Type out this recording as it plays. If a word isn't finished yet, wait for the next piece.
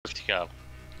up.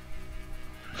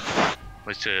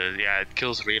 Which yeah, it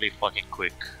kills really fucking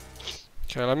quick.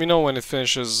 Okay, let me know when it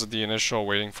finishes the initial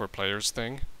waiting for players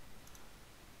thing.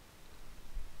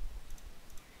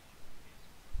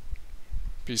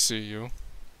 PCU.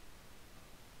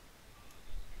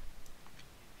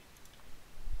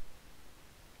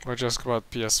 Or just about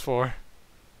PS4.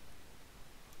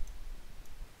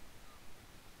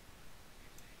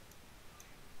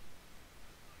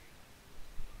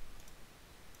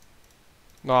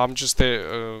 No, I'm just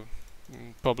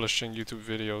publishing YouTube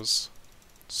videos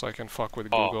so I can fuck with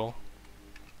Google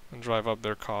and drive up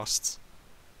their costs.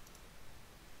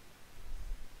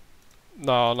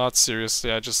 No, not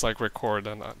seriously. I just like record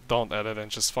and don't edit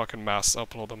and just fucking mass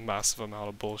upload a massive amount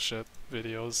of bullshit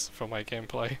videos from my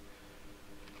gameplay.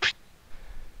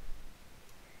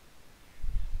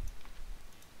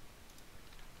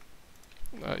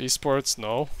 Esports,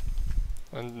 no.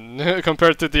 And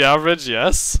compared to the average,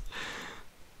 yes.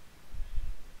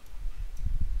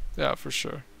 Yeah, for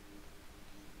sure.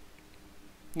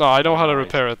 No, I know how to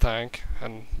repair a tank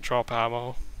and drop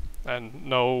ammo and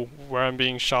know where I'm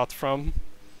being shot from.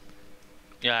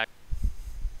 Yeah.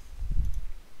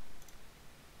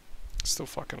 Still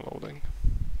fucking loading.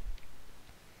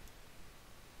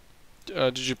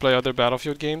 Did you play other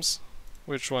Battlefield games?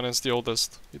 Which one is the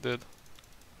oldest you did?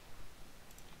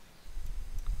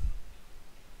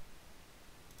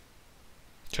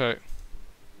 Okay.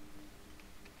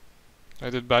 I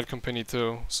did Bad Company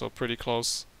too, so pretty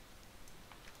close.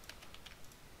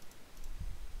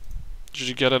 Did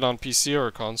you get it on PC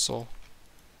or console?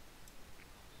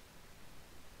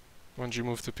 When did you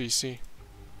move to PC?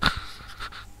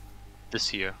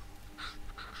 This year.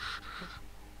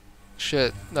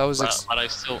 Shit, that was but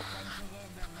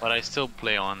I still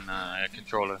play on a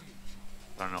controller.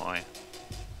 I don't know why.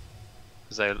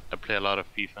 Because I play a lot of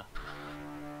FIFA.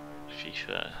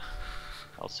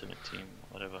 Ultimate Team,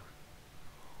 whatever.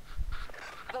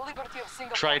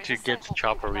 Try to get the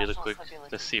chopper really quick.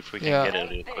 Let's see if we can get it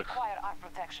really quick.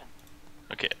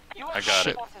 Okay, I got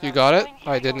it. You got it?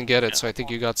 I didn't get it, so I think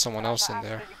you got someone else in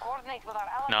there.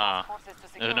 Nah,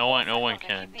 no one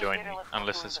can join me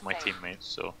unless it's my teammates.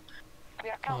 So.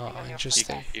 Oh,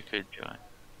 interesting. You could join.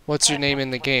 What's your name in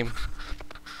the game?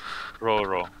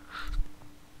 Roro.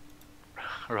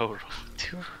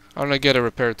 I'm gonna get a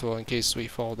repair tool in case we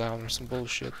fall down or some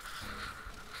bullshit.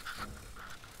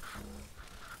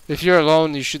 If you're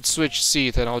alone, you should switch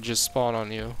seat and I'll just spawn on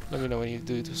you. Let me know when you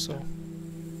do so.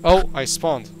 Oh, I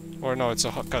spawned. Or no, it's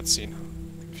a cutscene.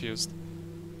 Confused.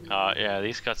 Yeah,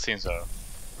 these cutscenes are...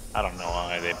 I don't know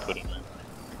why they put them in.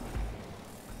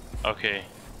 Okay.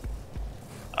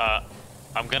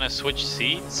 I'm gonna switch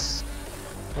seats.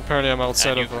 Apparently I'm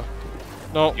outside of a...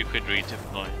 No. You could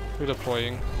redeploy.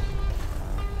 Redeploying.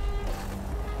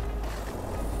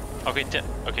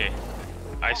 Okay,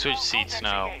 I switched seats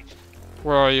now.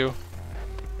 Where are you?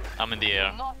 I'm in the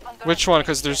air. Which one?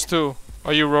 Because there's two.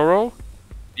 Are you Roro?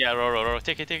 Yeah, Roro.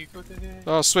 Take it, go.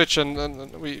 Oh, switch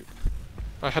and we...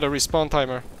 I had a respawn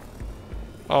timer.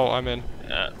 Oh, I'm in.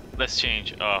 Let's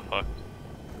change. Oh, fuck.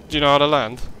 Do you know how to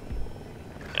land?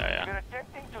 Yeah.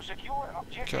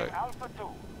 Okay.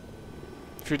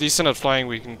 If you're decent at flying,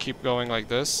 we can keep going like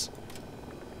this.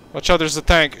 Watch out, there's a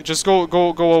tank. Just go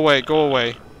away, go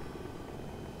away.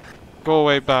 Go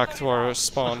away back to our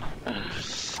spawn.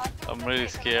 I'm really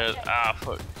scared. Ah,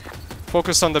 fuck.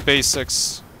 Focus on the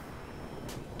basics.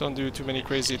 Don't do too many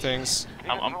crazy things.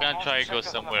 I'm gonna try to go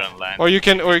somewhere and land. Or you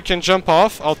can jump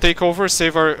off. I'll take over,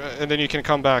 save our, and then you can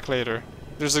come back later.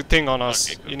 There's a thing on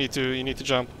us. Okay, cool. You need to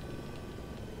jump.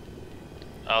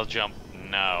 I'll jump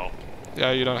now.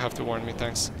 Yeah, you don't have to warn me.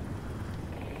 Thanks.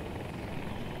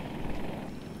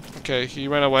 Okay, he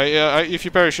ran away. Yeah, if you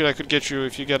parachute, I could get you.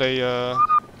 If you get a.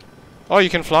 Oh, you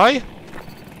can fly?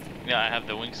 Yeah, I have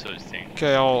the wingsuit thing.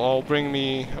 Okay, I'll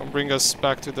bring us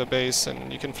back to the base,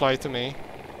 and you can fly to me.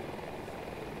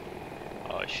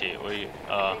 Oh shit, where you?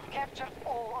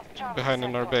 Behind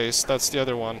in our base. That's the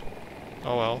other one.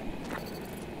 Oh well.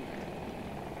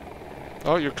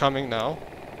 Oh, you're coming now.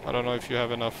 I don't know if you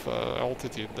have enough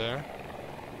altitude there.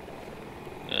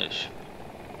 Yes.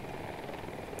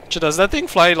 So does that thing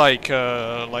fly like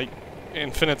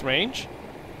infinite range?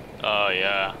 Oh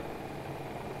yeah.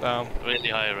 Damn. Really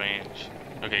high range.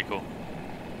 Okay, cool.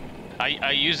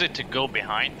 I use it to go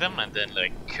behind them and then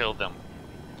like kill them.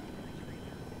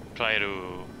 Try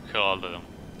to kill all of them.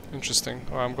 Interesting.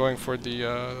 Oh, I'm going for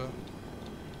the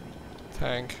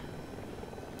tank.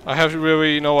 I have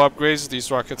really no upgrades.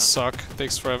 These rockets suck.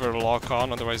 Takes forever to lock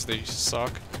on, otherwise they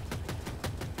suck.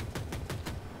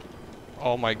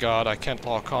 Oh my god, I can't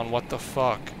lock on. What the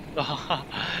fuck?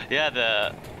 Yeah,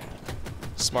 the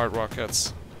smart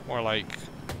rockets. More like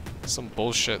some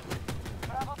bullshit.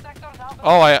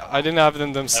 Oh, I didn't have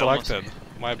them selected.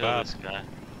 My bad. This guy.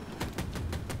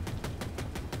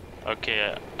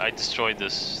 Okay, I destroyed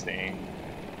this thing.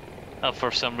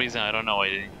 For some reason, I don't know, I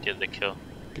didn't get the kill.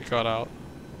 You got out.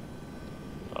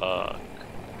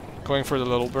 Going for the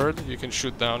little bird, you can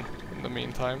shoot down in the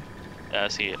meantime. Yeah, I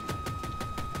see it.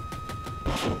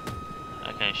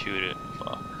 I can't shoot it.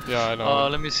 Fuck. Yeah, I know.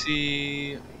 Let me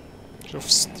see.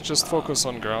 Just focus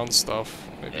on ground stuff.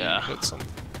 Maybe Yeah. hit some.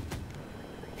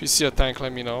 If you see a tank,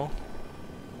 let me know.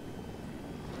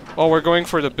 Oh, we're going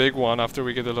for the big one after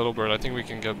we get the little bird. I think we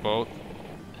can get both.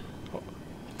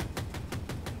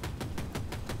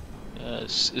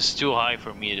 It's too high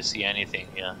for me to see anything,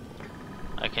 yeah.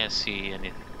 I can't see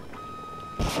anything.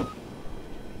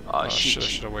 Oh, shit. I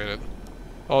should have waited.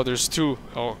 Oh, there's two.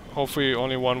 Oh, hopefully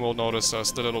only one will notice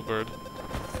us, the little bird.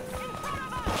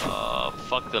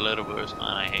 Fuck the little birds, man.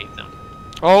 I hate them.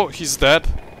 Oh, he's dead.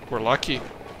 We're lucky.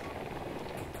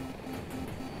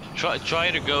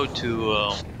 Try to go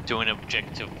to an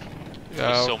objective with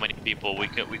so many people. We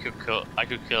could kill. I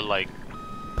could kill like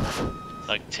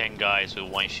 10 guys with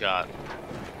one shot.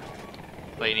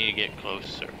 But you need to get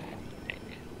closer, I think.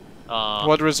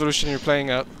 What resolution are you playing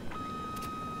at?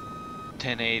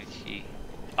 1080.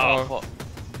 Oh, fuck.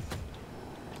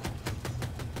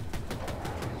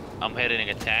 I'm hitting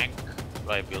a tank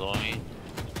right below me.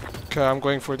 Okay, I'm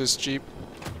going for this jeep.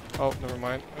 Oh, never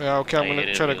mind. Yeah, okay, I'm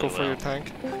gonna try to go for your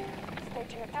tank.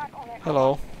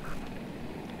 Hello.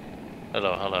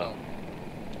 Hello, hello.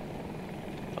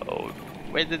 Oh,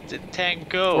 where did the tank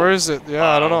go? Where is it? Yeah,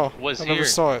 I don't know. I never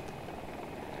saw it.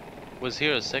 Was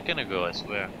here a second ago, I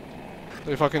swear.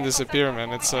 They fucking disappear,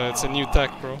 man. It's a new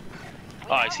tech, bro.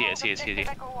 Oh, I see it.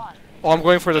 Oh, I'm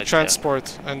going for the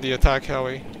transport and the attack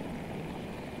heli.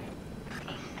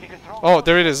 Oh,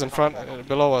 there it is in front,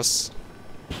 below us.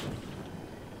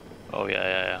 Oh,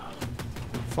 yeah.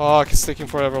 Fuck, it's taking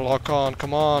forever. Lock on,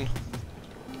 come on.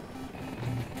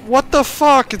 What the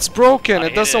fuck? It's broken.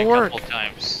 It doesn't work.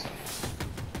 Times.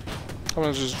 I'm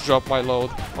gonna just drop my load.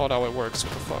 Oh, now it works.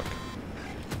 What the fuck?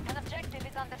 An objective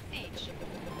is under siege.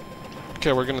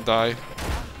 Okay, we're gonna die.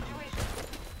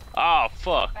 Oh,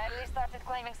 fuck.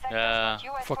 Yeah.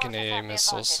 Fucking AA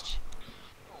missiles.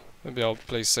 Maybe I'll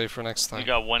play safer next time. You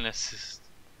got one assist.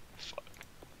 Fuck.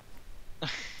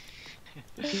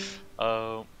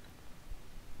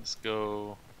 Let's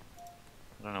go.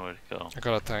 I don't know where to go. I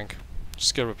got a tank.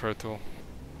 Just get a repair tool.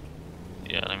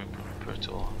 Yeah, let me put repair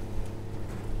tool.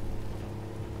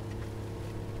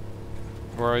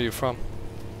 Where are you from?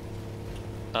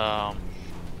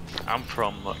 I'm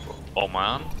from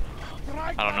Oman.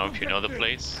 I don't know if you know the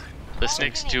place. It's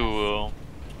next to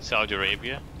Saudi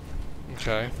Arabia.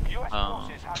 Okay.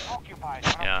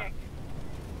 Yeah.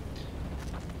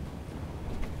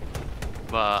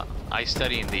 But I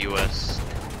study in the US.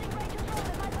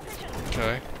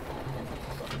 Okay.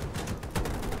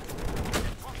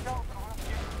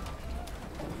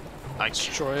 I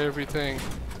destroy everything.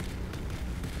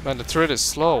 Man, the turret is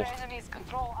slow.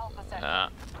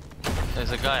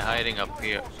 There's a guy hiding up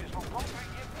here.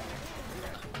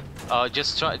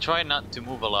 Just try not to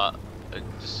move a lot.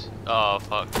 Oh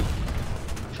fuck!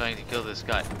 I'm trying to kill this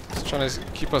guy. He's trying to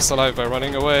keep us alive by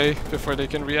running away before they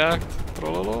can react.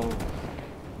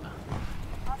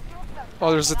 Oh,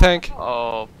 there's a tank.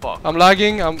 Oh fuck! I'm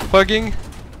lagging. I'm bugging.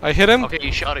 I hit him. Okay,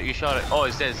 you shot it. Oh,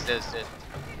 it's dead.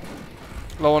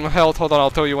 Low on health. Hold on, I'll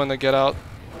tell you when to get out.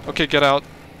 Okay, get out.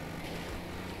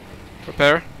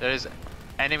 Prepare. There's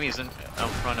enemies in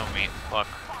front of me. Fuck.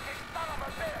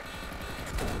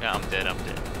 Yeah, I'm dead.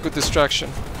 Good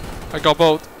distraction. I got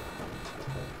both.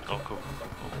 Oh, cool.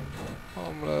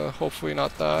 I'm gonna hopefully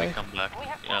not die. Come back.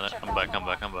 Yeah, I'm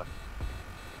back.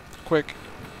 Quick.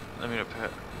 Let me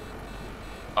repair.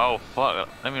 Oh fuck!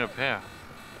 Let me repair.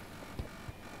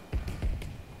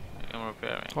 I'm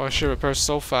repairing. Oh, I should repair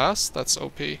so fast. That's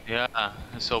OP. Yeah,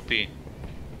 it's OP. Wait,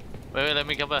 let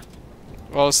me come back.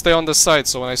 Well, stay on the side,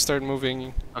 so when I start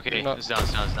moving... Okay, it's down.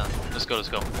 Let's go.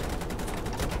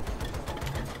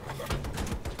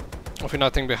 Hopefully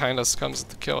nothing behind us comes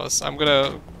to kill us. I'm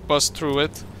gonna bust through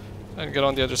it and get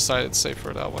on the other side. It's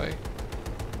safer that way.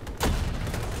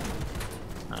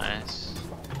 Nice.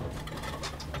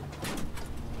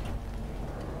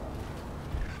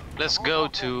 Let's go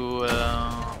to...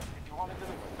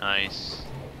 Nice.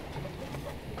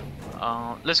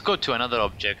 Let's go to another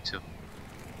objective.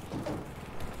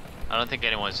 I don't think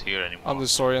anyone's here anymore. I'm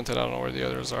disoriented, I don't know where the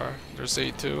others are. There's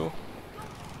A2.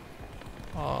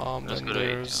 Then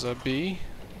there's a B.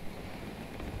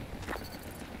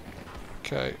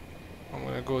 Okay. I'm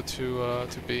gonna go to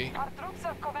B. Our troops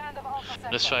have command of Alpha Sector.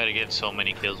 Let's try to get so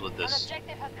many kills with An this.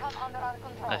 objective has come under our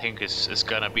control. I think it's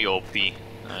gonna be OP.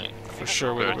 Right. For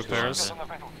sure with Compared to repairs.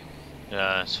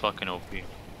 Yeah, it's fucking OP.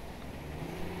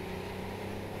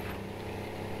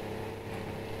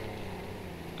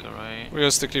 Right.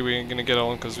 Realistically, we ain't gonna get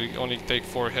on because we only take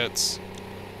 4 hits.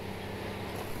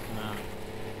 Yeah.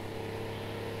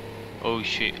 Oh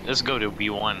shit! Let's go to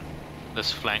B1.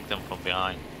 Let's flank them from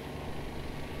behind.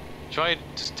 Try to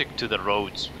stick to the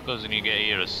roads because when you get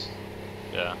here,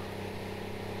 yeah.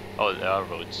 Oh, there are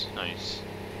roads. Nice.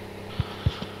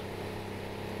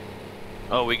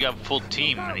 Oh, we got full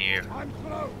team in here.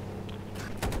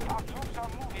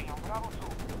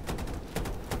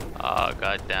 Oh,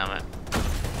 god damn it.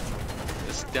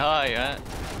 Just die, huh?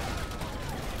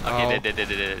 Okay,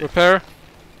 dead. Repair?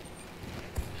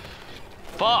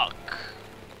 Fuck!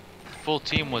 Full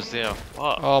team was there.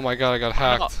 Fuck. Oh my god, I got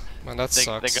hacked. Man, that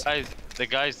sucks. The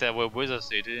guys that were with us,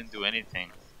 they didn't do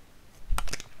anything.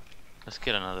 Let's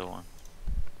get another one.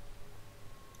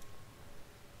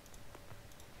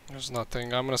 There's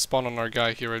nothing. I'm gonna spawn on our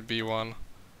guy here at B1.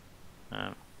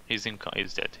 He's dead.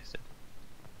 He's dead.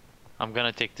 I'm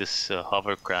gonna take this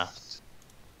hovercraft.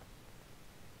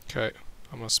 Okay,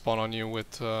 I'm gonna spawn on you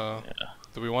with. Yeah.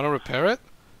 Do we want to repair it?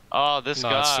 Oh, this No,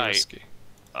 guy. it's too risky.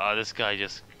 Oh, this guy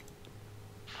just.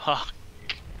 Fuck.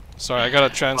 Sorry, I got a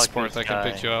transport. I can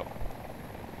pick you up.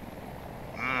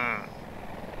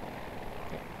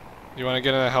 You want to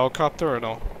get in a helicopter or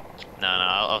no? No,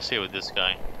 I'll stay with this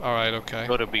guy. Alright, okay.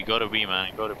 Go to B,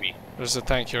 man. Go to B. There's a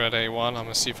tank here at A1. I'm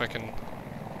gonna see if I can.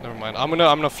 Never mind. I'm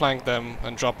gonna flank them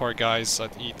and drop our guys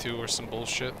at E2 or some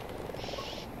bullshit.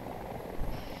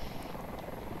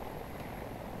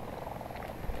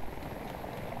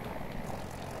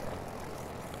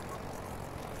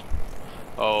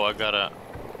 Oh, I gotta.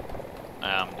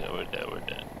 I'm dead. We're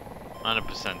dead.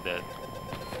 100% dead.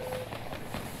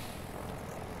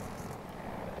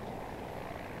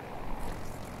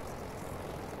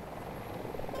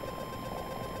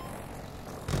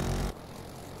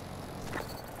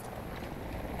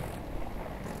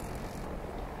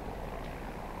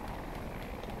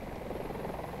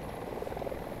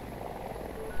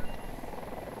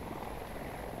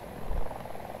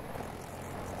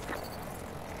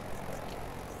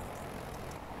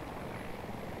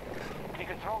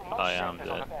 I am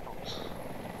dead.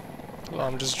 Well,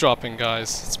 I'm just dropping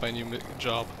guys. It's my new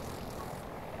job.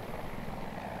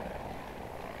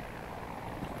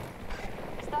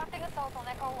 Starting assault on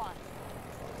Echo 1.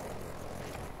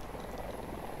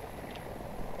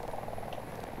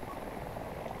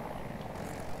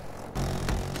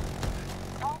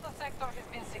 Alpha Sector has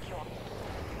been secured.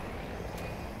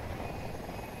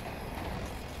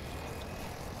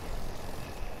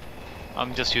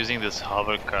 I'm just using this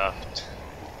hovercraft.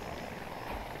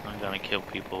 I'm gonna kill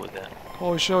people with that.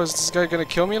 Holy shit, is this guy gonna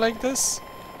kill me like this?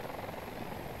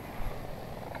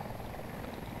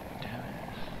 Damn it.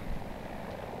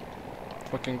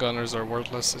 Fucking gunners are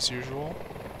worthless as usual.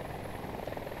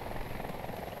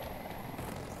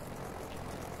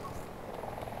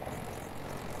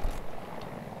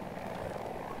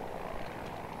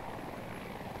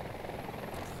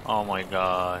 Oh my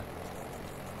god.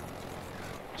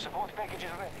 Support package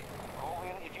is ready. Call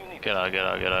in if you need Get out.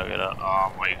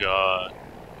 Oh my god.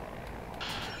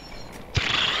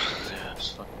 Yeah, it's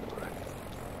fucking right.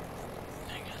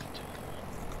 Dang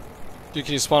it.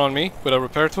 Can you spawn on me with a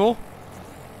repair tool?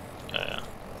 Yeah.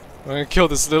 I'm gonna kill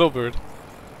this little bird.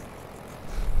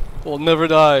 We'll never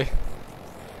die.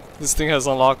 This thing has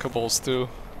unlockables too.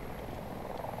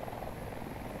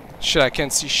 Shit, I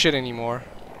can't see shit anymore.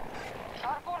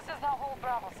 Our forces now hold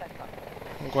Bravo Sector.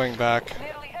 I'm going back.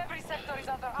 Nearly every sector is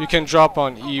under You can drop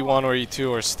on E1 or E2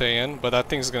 or stay in, but that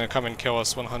thing's gonna come and kill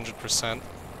us 100%.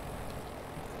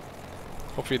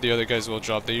 Hopefully the other guys will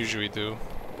drop, they usually do.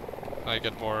 I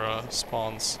get more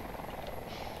spawns.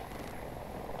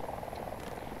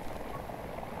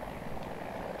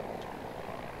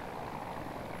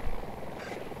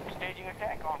 staging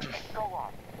attack on Echo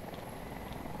 1.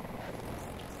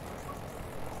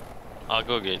 I'll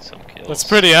go get some kills. That's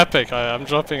pretty epic, I'm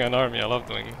dropping an army, I love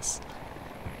doing this.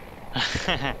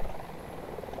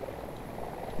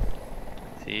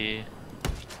 See?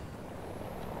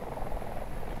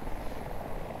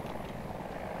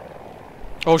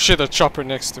 Oh shit, a chopper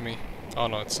next to me. Oh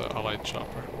no, it's a allied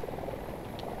chopper.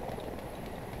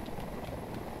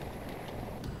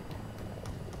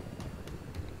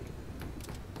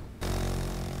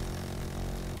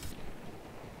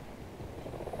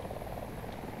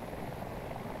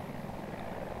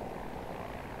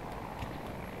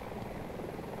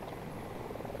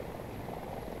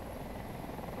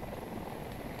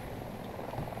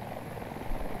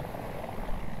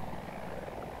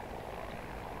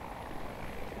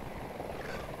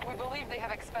 they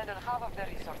have expended half of their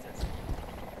resources.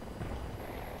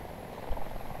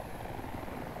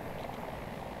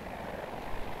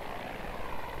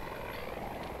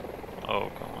 Oh,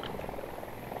 come on.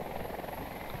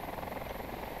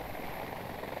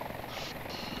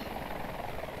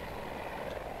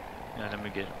 Yeah, let me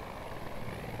get it.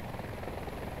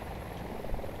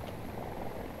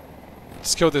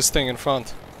 Let's kill this thing in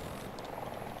front.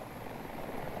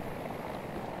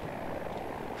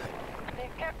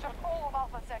 They've captured all of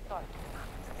Alpha Sector.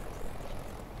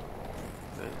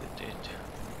 Well, they did.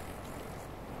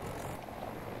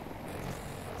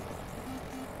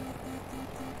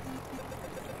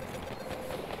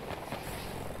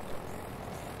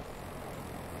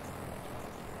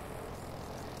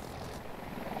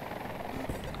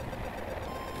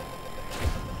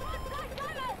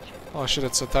 Oh shit,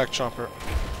 it's attack chopper.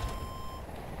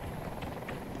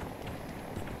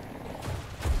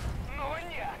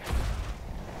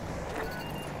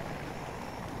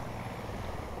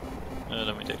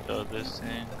 Let me take out this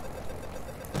thing.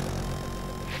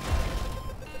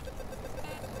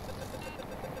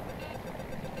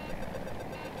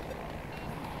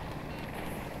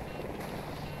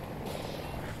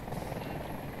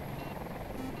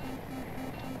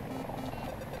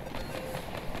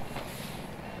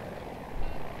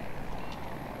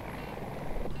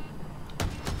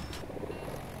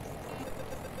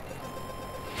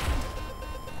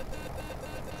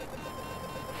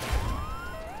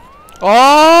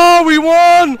 Oh, we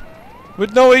won!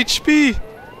 With no HP!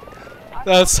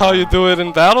 That's how you do it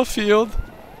in Battlefield.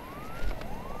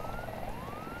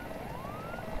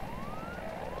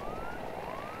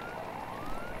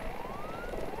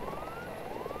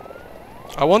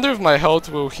 I wonder if my health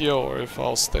will heal or if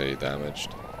I'll stay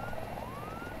damaged.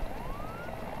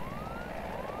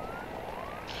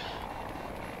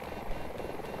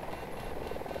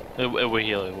 It will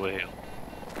heal, it will heal.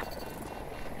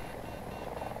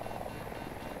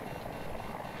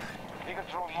 We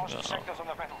control most sectors on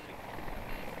the battlefield.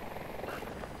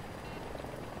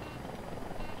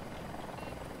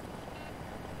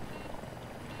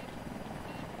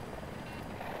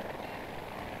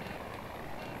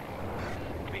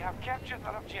 We have captured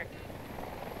our objective.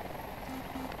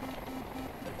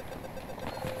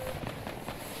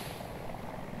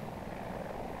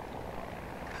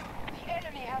 The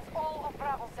enemy has all of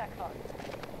Bravo Sector.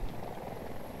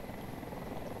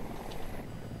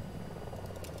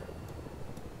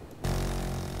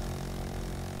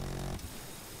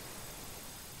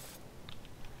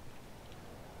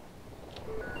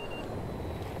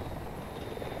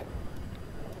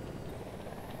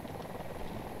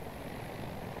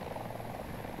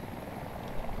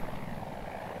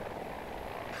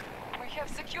 We have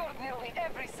secured nearly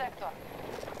every sector.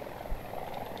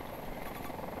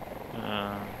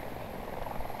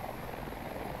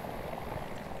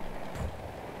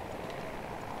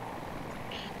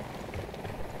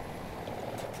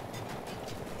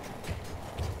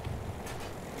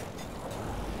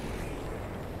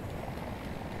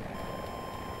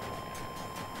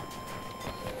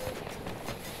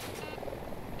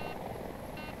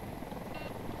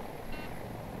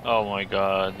 Oh my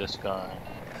god, this guy.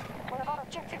 One of our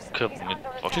objectives Could is be under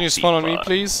attack. Can you spawn on me,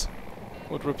 please?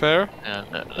 With repair? Yeah,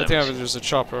 I think there's a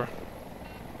chopper.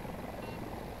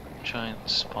 try and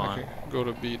spawn. Okay, go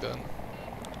to B then.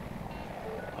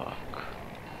 Fuck.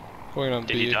 Going on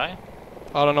Did B. he die?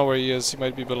 I don't know where he is. He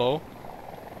might be below.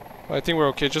 I think we're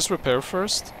okay. Just repair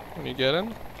first when you get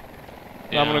in.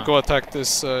 And I'm gonna go attack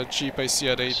this jeep I see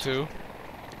at A2.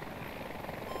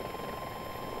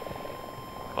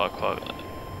 Fuck, fuck.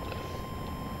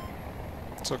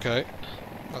 It's okay.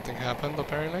 Nothing happened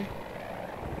apparently.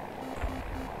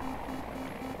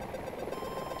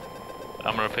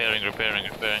 I'm repairing.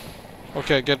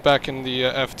 Okay, get back in the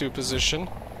F2 position.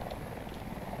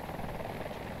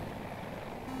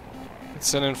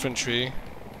 It's an infantry.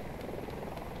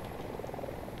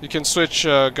 You can switch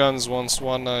guns once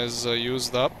one is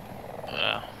used up.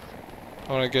 Yeah.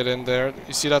 I wanna get in there.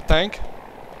 You see that tank?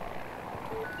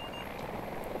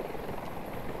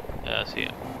 Yeah, I see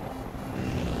it.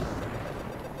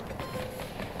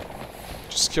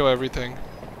 Just kill everything.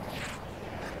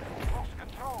 Lost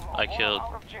control of I all killed.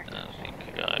 our objectives. I think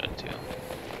I got it too.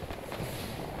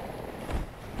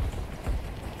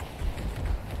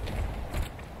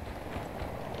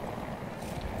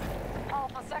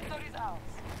 Alpha Sector is ours.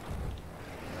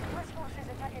 This force is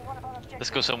attacking one of our objectives. Let's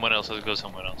go somewhere else. Let's go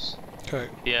somewhere else. Okay.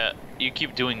 Yeah, you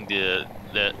keep doing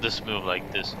this move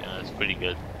like this. You know, it's pretty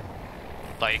good.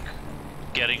 Like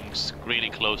getting really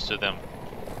close to them.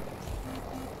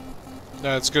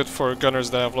 Yeah, it's good for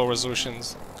gunners that have low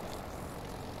resolutions.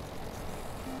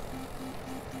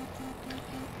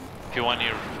 If you want me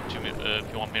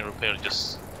to repair,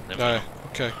 just let me know.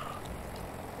 Okay.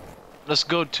 Let's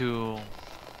go to.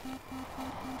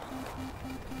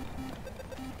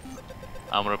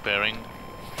 I'm repairing.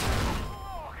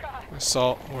 I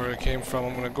saw where it came from.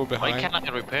 I'm gonna go behind. Why can't I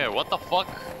repair? What the fuck?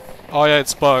 Oh yeah,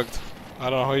 it's bugged. I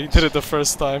don't know how you did it the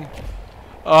first time.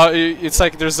 It's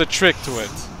like there's a trick to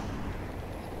it.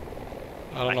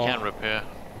 I don't know. I can't repair.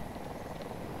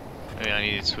 Maybe I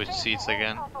need to switch seats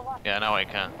again. Yeah, now I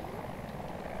can.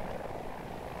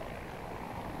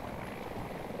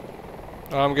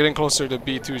 I'm getting closer to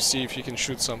B2, see if you can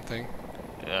shoot something.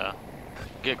 Yeah.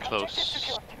 Get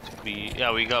close. To B.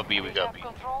 Yeah, we got B, we got B.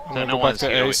 I'm gonna go back to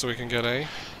A so we can get A.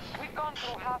 We've gone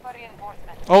through half a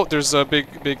reinforcement. Oh, there's a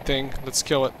big thing. Let's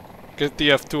kill it. Get the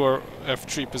F2 or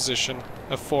F3 position.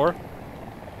 F4.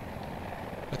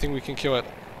 I think we can kill it.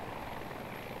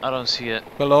 I don't see it.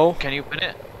 Below. Can you pin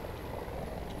it?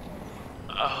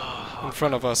 In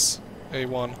front of us.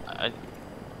 A1.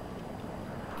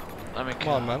 Let me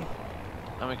Come on, man.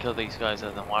 Let me kill these guys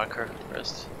at the marker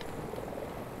first.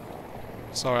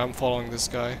 Sorry, I'm following this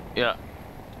guy. Yeah.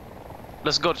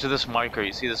 Let's go to this marker.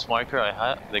 You see this marker I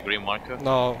had? The green marker?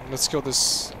 No, let's kill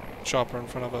this chopper in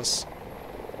front of us.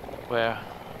 Where?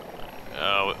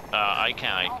 I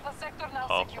can't. Alpha sector now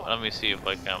Oh, secure. let me see if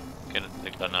I can get the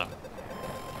gun up.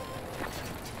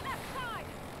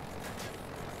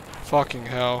 Fucking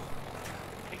hell.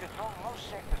 We control most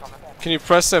sectors on the map. Can you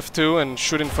press F2 and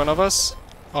shoot in front of us?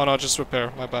 Oh no, just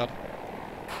repair. My bad.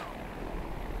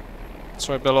 It's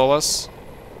right below us.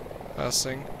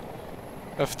 Passing.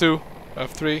 F2.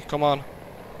 F3. Come on.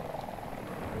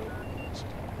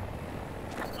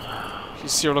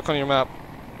 He's here. Look on your map.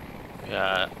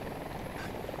 Yeah.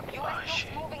 US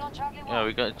shit. troops moving on Charlie 1. Yeah,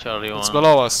 we got Charlie 1. It's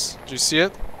below us. Do you see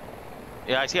it?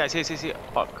 Yeah, I see it.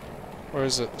 Fuck. Where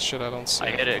is it? Shit, I don't see I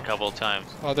it. hit it a couple of times.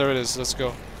 Oh, there it is. Let's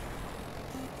go.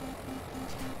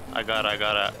 I got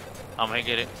it. I'm gonna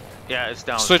get it. Yeah, it's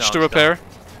down. Switch it's down, to it's down. repair.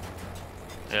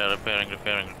 Yeah, repairing.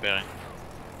 Repairing.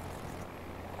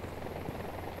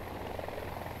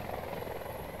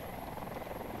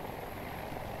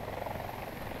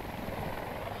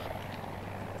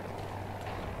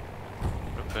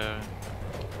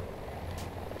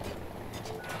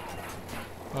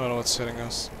 I don't know what's hitting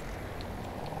us.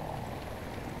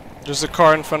 There's a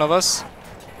car in front of us.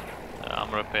 I'm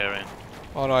repairing.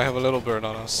 Oh no, I have a little bird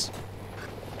on us.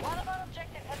 One of our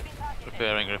objectives has been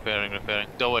targeted. Repairing.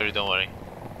 Don't worry.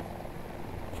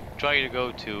 Try to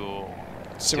go to...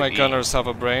 See, to my E. gunners have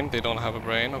a brain. They don't have a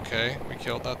brain. Okay, we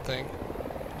killed that thing.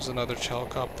 There's another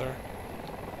helicopter.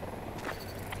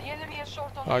 The enemy is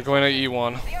short on Going to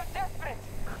E1. They are desperate.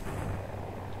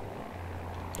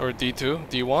 Or D2?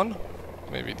 D1?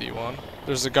 Maybe D1.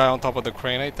 There's a guy on top of the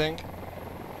crane, I think.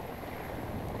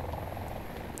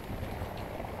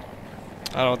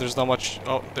 I don't know, there's not much...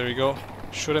 Oh, there you go.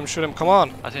 Shoot him, come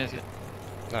on! I see it.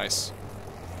 Nice.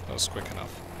 That was quick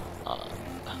enough.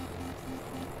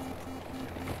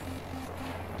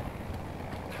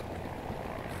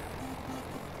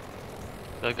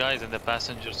 The guys in the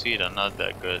passenger seat are not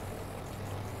that good.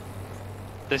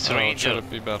 This I'll Ranger... try to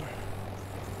be better.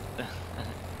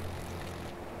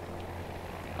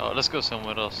 Oh, let's go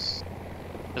somewhere else.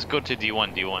 Let's go to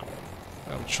D1.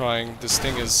 I'm trying. This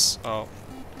thing is... Oh.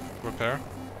 Repair?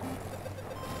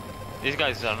 These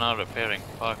guys are not repairing.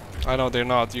 Fuck. I know, they're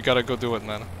not. You gotta go do it,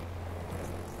 man.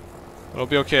 It'll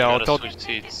be okay, I'll tell... switch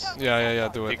seats. Yeah,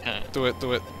 do it. You can. Do it.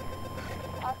 Our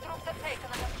troops have taken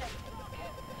an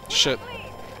objective. Shit.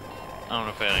 I'm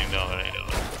repairing, don't worry.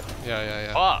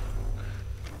 Yeah. Fuck!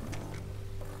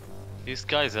 These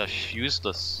guys are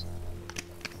useless.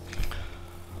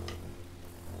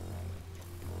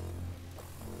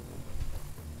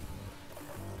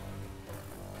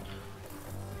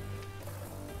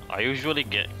 I usually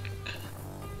get...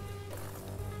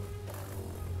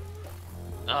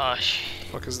 Ah,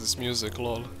 Fuck is this music,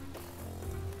 lol.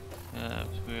 Yeah,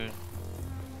 it's weird.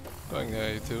 Going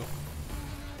there, you too.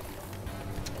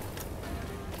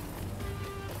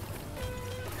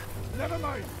 Never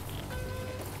mind.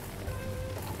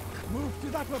 Move to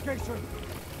that location.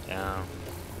 Yeah.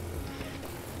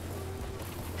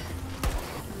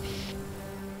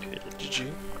 GG.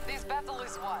 This battle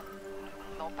is won.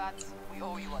 No bats, we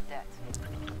owe you a debt.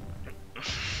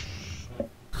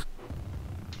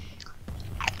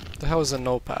 The hell is a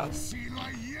no-path?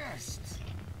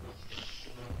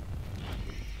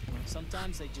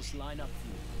 Sometimes they just line up for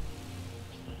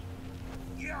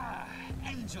you. Yeah,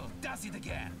 Angel does it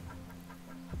again.